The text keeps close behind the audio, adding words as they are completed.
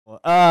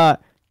Hi,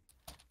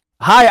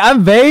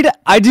 I'm Vade.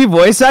 I do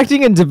voice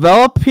acting and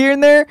develop here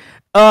and there.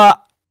 Oh.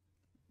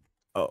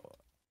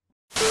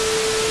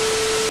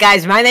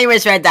 Guys, my name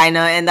is Red Dino,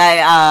 and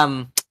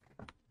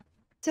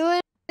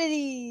to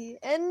infinity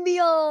and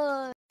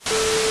beyond.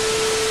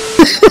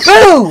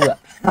 Boo!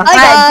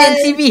 Hi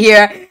guys. CB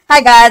here.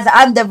 Hi guys,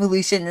 I'm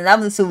Devolution and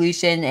I'm the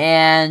solution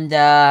and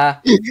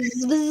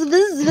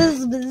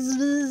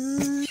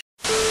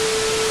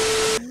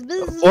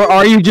Or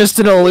are you just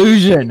an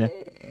illusion?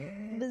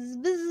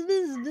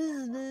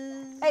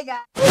 Hey guys.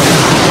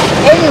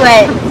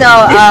 Anyway, so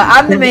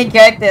I'm the main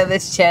character of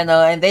this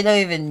channel and they don't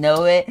even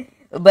know it.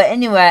 But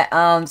anyway,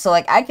 so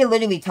like I can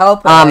literally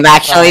teleport.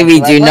 actually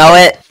we do know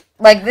it.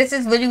 Like this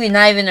is literally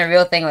not even a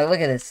real thing. Like look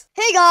at this.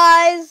 Hey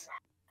guys,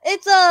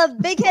 it's a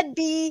big head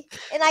bee,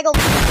 and I go.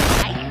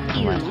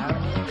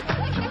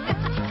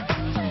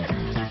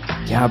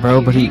 Yeah,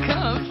 bro, but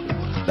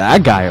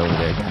that guy over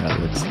there kind of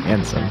looks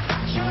handsome.